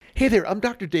Hey there, I'm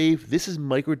Dr. Dave. This is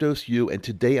Microdose U, and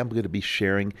today I'm going to be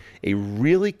sharing a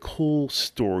really cool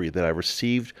story that I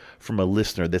received from a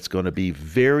listener that's going to be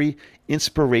very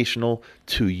inspirational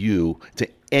to you, to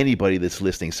anybody that's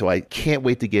listening. So I can't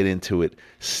wait to get into it.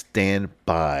 Stand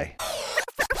by.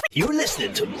 You're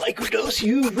listening to Microdose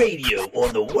U Radio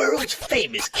on the world's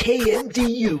famous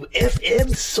KMDU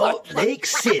FM Salt Lake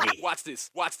City. Watch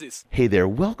this. Hey there,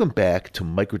 welcome back to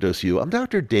Microdose U. I'm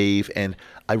Dr. Dave, and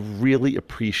I really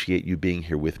appreciate you being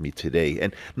here with me today.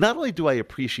 And not only do I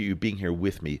appreciate you being here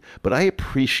with me, but I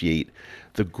appreciate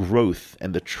the growth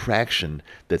and the traction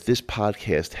that this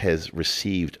podcast has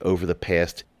received over the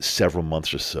past several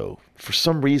months or so. For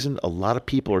some reason, a lot of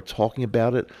people are talking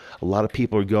about it. A lot of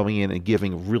people are going in and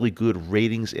giving really good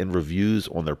ratings and reviews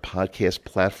on their podcast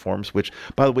platforms, which,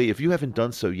 by the way, if you haven't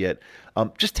done so yet,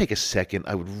 just take a second.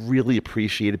 I would really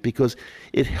appreciate it because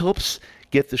it helps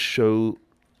get the show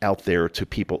out there to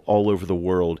people all over the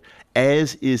world,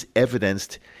 as is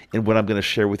evidenced in what I'm going to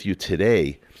share with you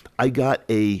today. I got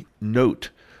a note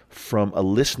from a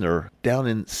listener down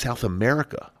in South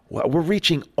America. Well, we're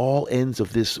reaching all ends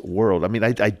of this world. I mean,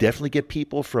 I definitely get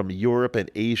people from Europe and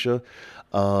Asia,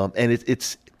 and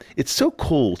it's so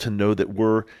cool to know that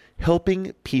we're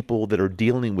helping people that are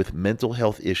dealing with mental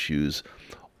health issues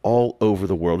all over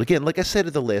the world. Again, like I said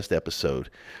in the last episode,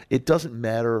 it doesn't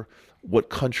matter what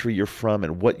country you're from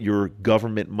and what your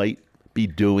government might be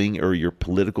doing or your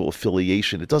political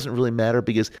affiliation. It doesn't really matter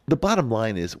because the bottom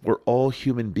line is we're all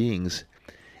human beings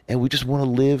and we just want to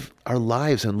live our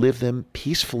lives and live them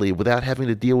peacefully without having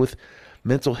to deal with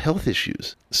mental health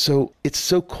issues. So it's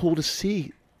so cool to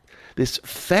see this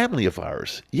family of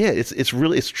ours. Yeah,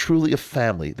 it's truly a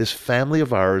family. This family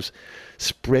of ours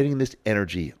spreading this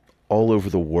energy all over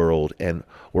the world, and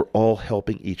we're all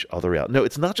helping each other out. No,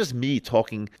 it's not just me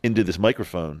talking into this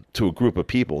microphone to a group of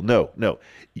people. No.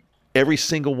 Every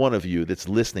single one of you that's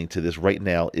listening to this right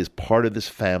now is part of this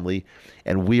family,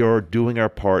 and we are doing our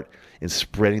part in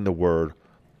spreading the word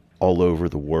all over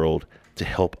the world to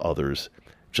help others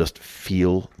just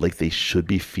feel like they should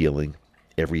be feeling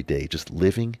every day, just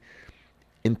living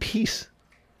in peace.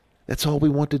 That's all we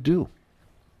want to do.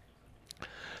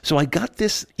 So I got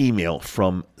this email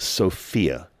from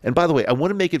Sophia. And by the way, I want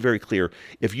to make it very clear.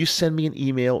 If you send me an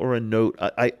email or a note,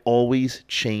 I always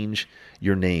change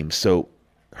your name. So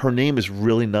her name is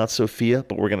really not Sophia,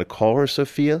 but we're going to call her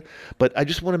Sophia. But I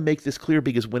just want to make this clear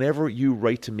because whenever you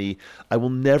write to me, I will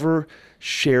never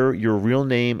share your real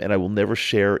name and I will never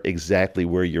share exactly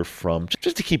where you're from,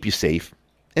 just to keep you safe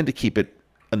and to keep it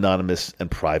anonymous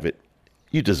and private.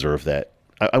 You deserve that.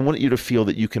 I want you to feel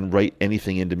that you can write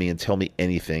anything into me and tell me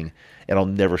anything, and I'll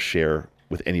never share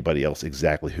with anybody else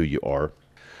exactly who you are.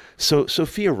 So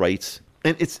Sophia writes,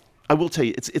 and I will tell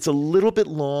you, it's a little bit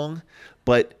long,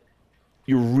 but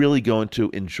you're really going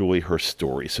to enjoy her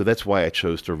story. So that's why I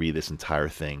chose to read this entire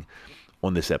thing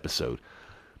on this episode.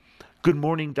 Good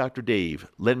morning, Dr. Dave.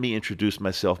 Let me introduce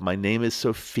myself. My name is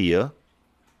Sophia.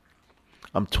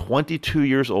 I'm 22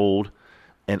 years old,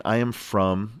 and I am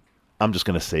from, I'm just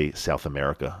going to say South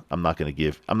America. I'm not even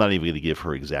going to give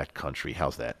her exact country.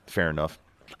 How's that? Fair enough.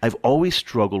 I've always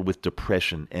struggled with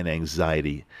depression and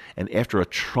anxiety, and after a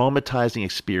traumatizing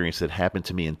experience that happened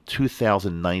to me in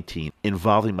 2019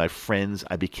 involving my friends,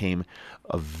 I became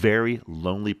a very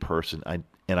lonely person,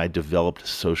 and I developed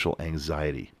social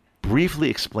anxiety. Briefly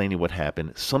explaining what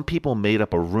happened, some people made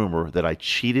up a rumor that I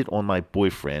cheated on my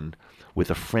boyfriend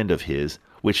with a friend of his,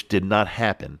 which did not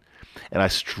happen, and I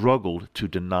struggled to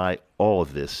deny all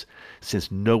of this since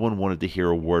no one wanted to hear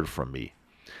a word from me.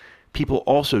 People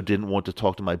also didn't want to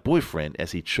talk to my boyfriend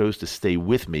as he chose to stay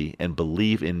with me and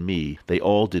believe in me. They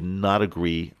all did not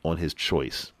agree on his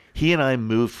choice. He and I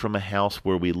moved from a house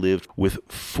where we lived with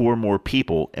 4 more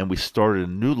people, and we started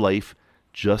a new life,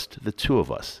 just the 2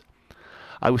 of us.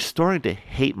 I was starting to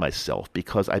hate myself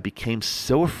because I became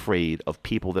so afraid of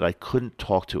people that I couldn't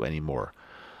talk to anymore.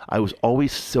 I was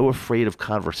always so afraid of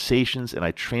conversations, and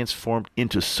I transformed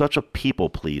into such a people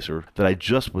pleaser that I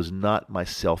just was not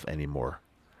myself anymore.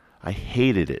 I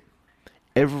hated it.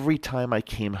 Every time I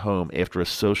came home after a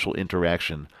social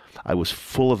interaction, I was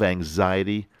full of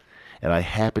anxiety, and I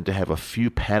happened to have a few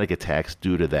panic attacks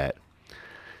due to that.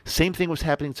 Same thing was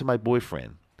happening to my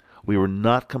boyfriend. We were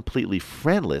not completely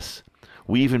friendless.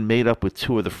 We even made up with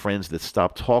 2 of the friends that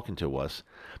stopped talking to us.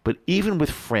 But even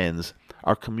with friends,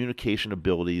 our communication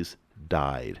abilities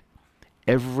died.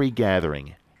 Every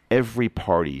gathering, every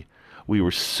party, we were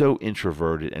so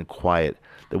introverted and quiet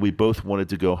that we both wanted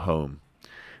to go home.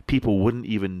 People wouldn't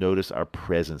even notice our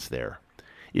presence there.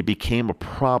 It became a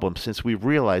problem since we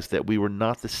realized that we were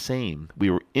not the same. We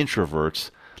were introverts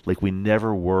like we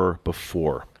never were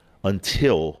before,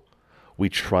 until we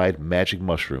tried magic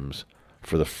mushrooms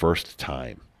for the first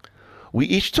time. We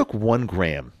each took 1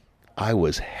 gram. I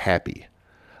was happy.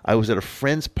 I was at a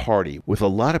friend's party with a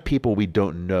lot of people we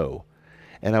don't know,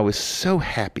 and I was so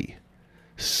happy,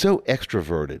 so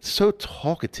extroverted, so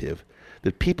talkative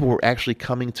that people were actually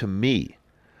coming to me.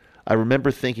 I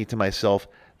remember thinking to myself,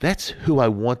 that's who I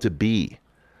want to be.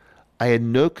 I had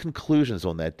no conclusions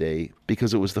on that day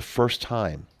because it was the first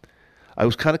time. I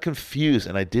was kind of confused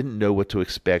and I didn't know what to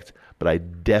expect, but I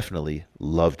definitely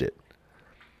loved it.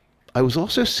 I was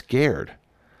also scared.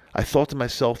 I thought to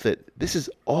myself that this is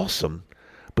awesome,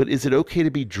 but is it okay to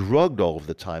be drugged all of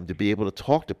the time to be able to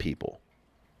talk to people?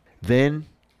 Then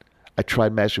I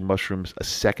tried magic mushrooms a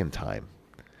second time,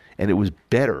 and it was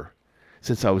better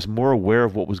since I was more aware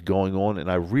of what was going on,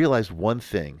 and I realized one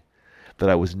thing, that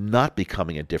I was not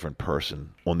becoming a different person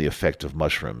on the effect of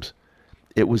mushrooms.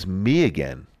 It was me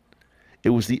again. It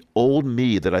was the old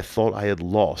me that I thought I had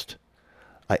lost.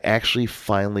 I actually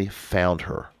finally found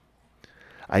her.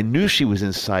 I knew she was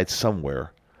inside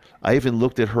somewhere. I even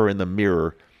looked at her in the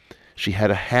mirror. She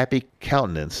had a happy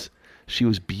countenance. She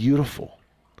was beautiful.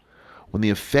 When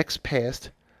the effects passed,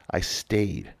 I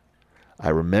stayed. I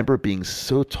remember being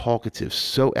so talkative,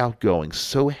 so outgoing,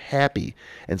 so happy,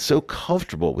 and so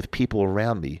comfortable with people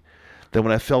around me that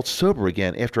when I felt sober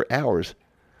again after hours,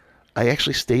 I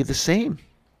actually stayed the same.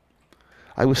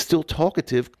 I was still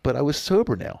talkative, but I was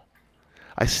sober now.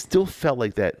 I still felt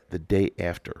like that the day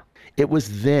after. It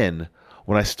was then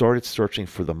when I started searching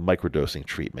for the microdosing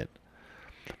treatment.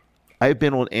 I've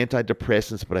been on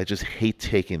antidepressants, but I just hate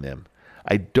taking them.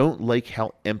 I don't like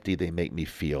how empty they make me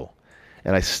feel,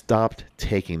 and I stopped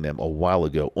taking them a while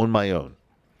ago on my own.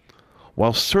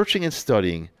 While searching and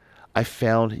studying, I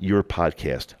found your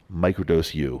podcast,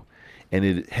 Microdose You, and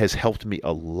it has helped me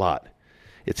a lot.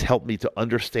 It's helped me to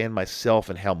understand myself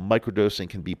and how microdosing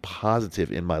can be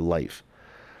positive in my life.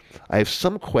 I have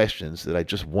some questions that I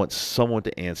just want someone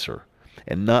to answer,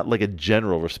 and not like a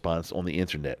general response on the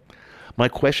internet. My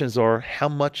questions are, how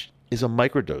much is a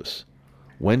microdose?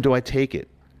 When do I take it?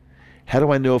 How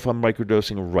do I know if I'm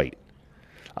microdosing right?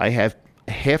 I have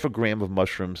 0.5 gram of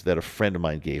mushrooms that a friend of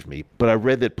mine gave me, but I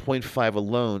read that 0.5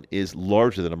 alone is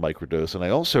larger than a microdose, and I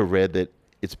also read that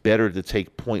it's better to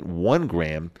take 0.1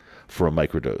 gram for a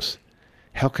microdose.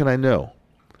 How can I know?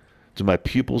 Do my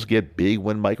pupils get big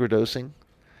when microdosing?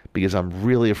 Because I'm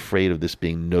really afraid of this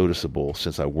being noticeable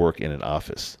since I work in an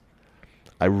office.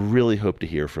 I really hope to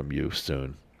hear from you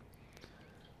soon.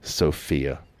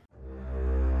 Sophia.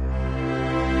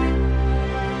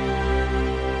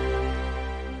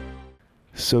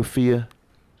 Sophia,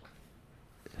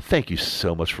 thank you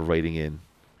so much for writing in.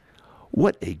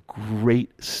 What a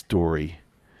great story.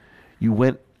 You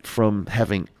went from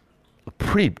having a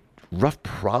pretty rough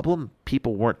problem.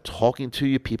 People weren't talking to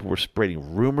you. People were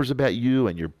spreading rumors about you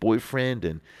and your boyfriend,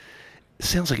 and it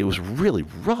sounds like it was really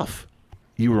rough.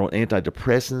 You were on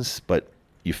antidepressants, but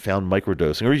you found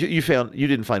microdosing, or you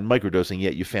didn't find microdosing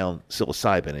yet. You found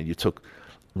psilocybin, and you took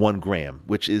 1 gram,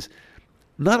 which is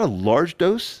not a large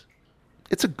dose.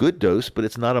 It's a good dose, but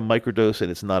it's not a microdose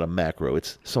and it's not a macro.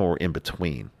 It's somewhere in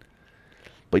between.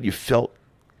 But you felt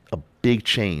a big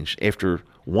change after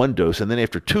 1 dose, and then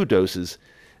after 2 doses,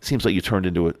 it seems like you turned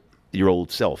into your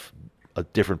old self, a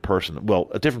different person. Well,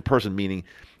 a different person meaning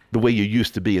the way you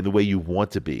used to be and the way you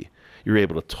want to be. You're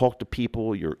able to talk to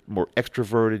people. You're more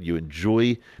extroverted. You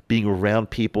enjoy being around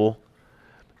people.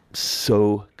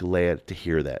 So glad to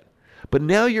hear that. But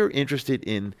now you're interested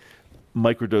in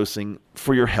microdosing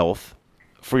for your health,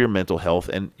 for your mental health,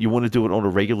 and you want to do it on a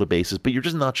regular basis, but you're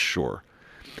just not sure.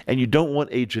 And you don't want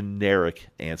a generic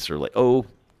answer like, oh,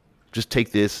 just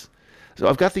take this. So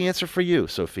I've got the answer for you,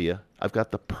 Sophia. I've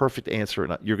got the perfect answer,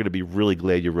 and you're going to be really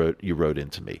glad you wrote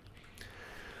into me.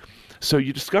 So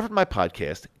you discovered my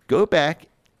podcast. Go back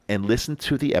and listen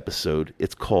to the episode.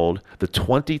 It's called The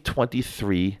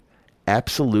 2023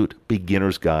 Absolute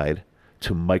Beginner's Guide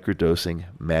to Microdosing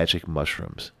Magic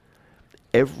Mushrooms.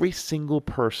 Every single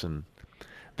person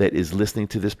that is listening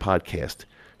to this podcast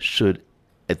should,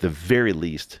 at the very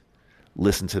least,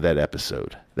 listen to that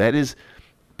episode. That is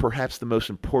perhaps the most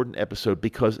important episode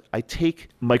because I take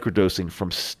microdosing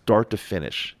from start to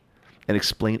finish and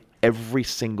explain every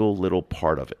single little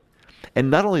part of it. And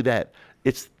not only that,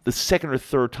 it's the second or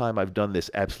third time I've done this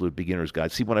Absolute Beginner's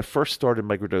Guide. See, when I first started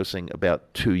microdosing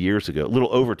about 2 years ago, a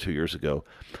little over 2 years ago,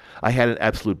 I had an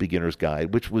Absolute Beginner's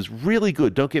Guide, which was really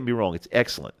good. Don't get me wrong, it's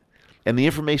excellent. And the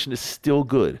information is still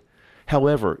good.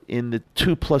 However, in the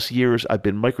 2+ years I've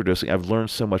been microdosing, I've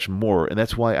learned so much more, and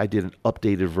that's why I did an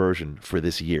updated version for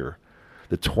this year.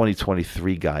 the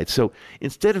 2023 guide. So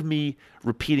instead of me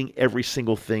repeating every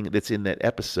single thing that's in that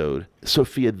episode,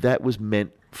 Sophia, that was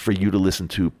meant for you to listen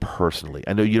to personally.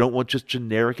 I know you don't want just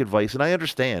generic advice, and I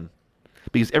understand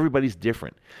because everybody's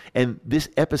different. And this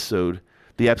episode,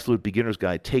 the Absolute Beginner's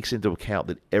Guide, takes into account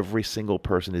that every single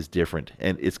person is different,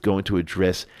 and it's going to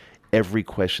address every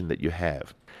question that you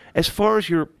have. As far as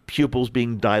your pupils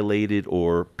being dilated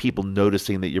or people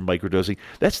noticing that you're microdosing,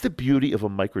 that's the beauty of a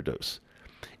microdose.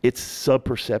 It's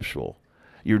subperceptual.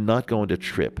 You're not going to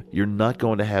trip. You're not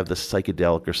going to have the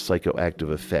psychedelic or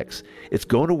psychoactive effects. It's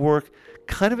going to work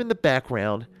kind of in the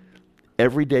background.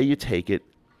 Every day you take it,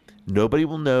 nobody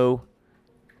will know.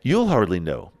 You'll hardly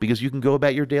know because you can go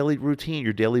about your daily routine,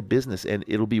 your daily business, and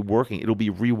it'll be working. It'll be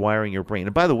rewiring your brain.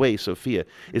 And by the way, Sophia,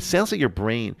 it sounds like your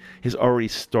brain has already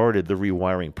started the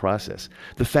rewiring process.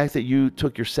 The fact that you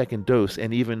took your second dose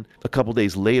and even a couple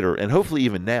days later, and hopefully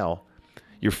even now,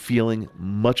 you're feeling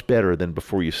much better than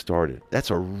before you started. That's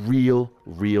a real,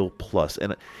 real plus.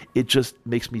 And it just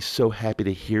makes me so happy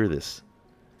to hear this.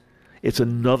 It's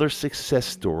another success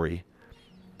story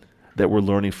that we're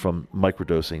learning from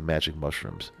microdosing magic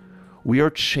mushrooms. We are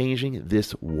changing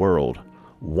this world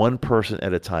one person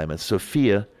at a time. And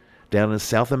Sophia, down in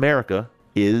South America,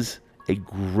 is a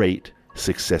great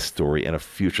success story and a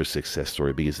future success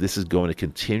story because this is going to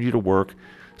continue to work.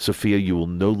 Sophia, you will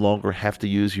no longer have to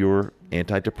use your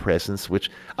antidepressants, which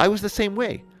I was the same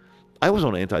way. I was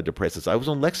on antidepressants. I was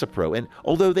on Lexapro. And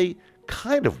although they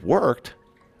kind of worked,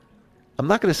 I'm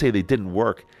not going to say they didn't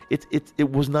work.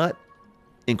 It was not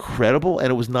incredible, and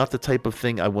it was not the type of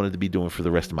thing I wanted to be doing for the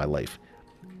rest of my life.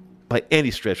 By any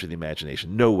stretch of the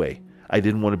imagination. No way. I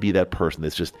didn't want to be that person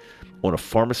that's just on a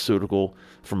pharmaceutical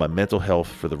for my mental health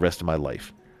for the rest of my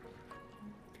life.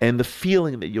 And the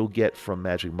feeling that you'll get from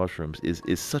magic mushrooms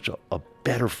is such a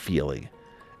better feeling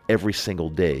every single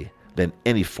day than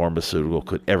any pharmaceutical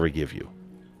could ever give you.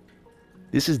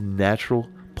 This is natural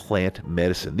plant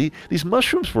medicine. These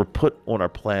mushrooms were put on our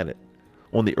planet,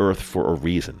 on the earth, for a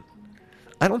reason.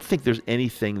 I don't think there's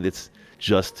anything that's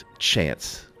just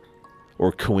chance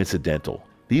or coincidental.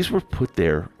 These were put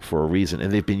there for a reason,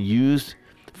 and they've been used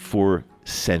for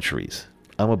centuries.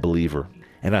 I'm a believer,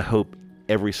 and I hope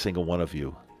every single one of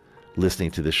you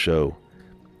listening to this show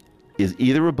is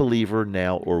either a believer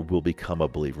now or will become a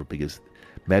believer because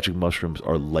magic mushrooms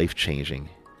are life-changing.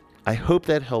 I hope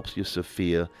that helps you,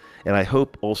 Sophia, and I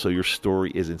hope also your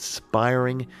story is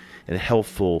inspiring and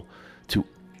helpful to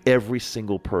every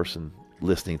single person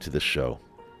listening to this show.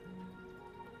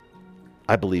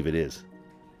 I believe it is.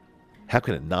 How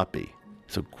can it not be?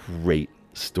 It's a great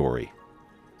story.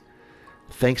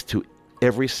 Thanks to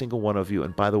every single one of you.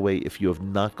 And by the way, if you have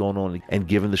not gone on and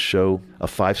given the show a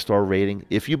 5-star rating,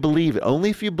 if you believe it, only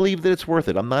if you believe that it's worth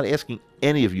it. I'm not asking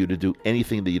any of you to do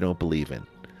anything that you don't believe in.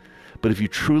 But if you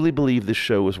truly believe this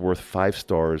show is worth 5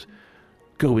 stars,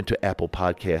 go into Apple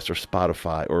Podcasts or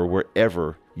Spotify or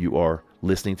wherever you are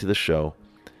listening to the show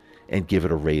and give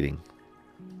it a rating.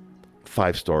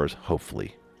 5 stars,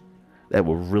 hopefully. That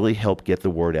will really help get the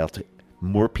word out to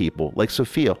more people like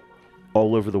Sophia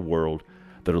all over the world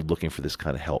that are looking for this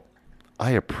kind of help.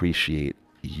 I appreciate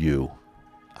you.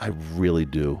 I really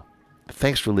do.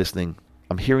 Thanks for listening.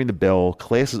 I'm hearing the bell.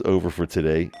 Class is over for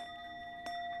today.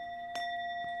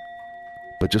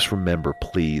 But just remember,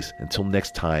 please, until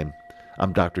next time,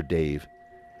 I'm Dr. Dave,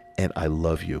 and I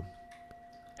love you.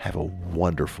 Have a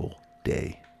wonderful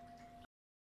day.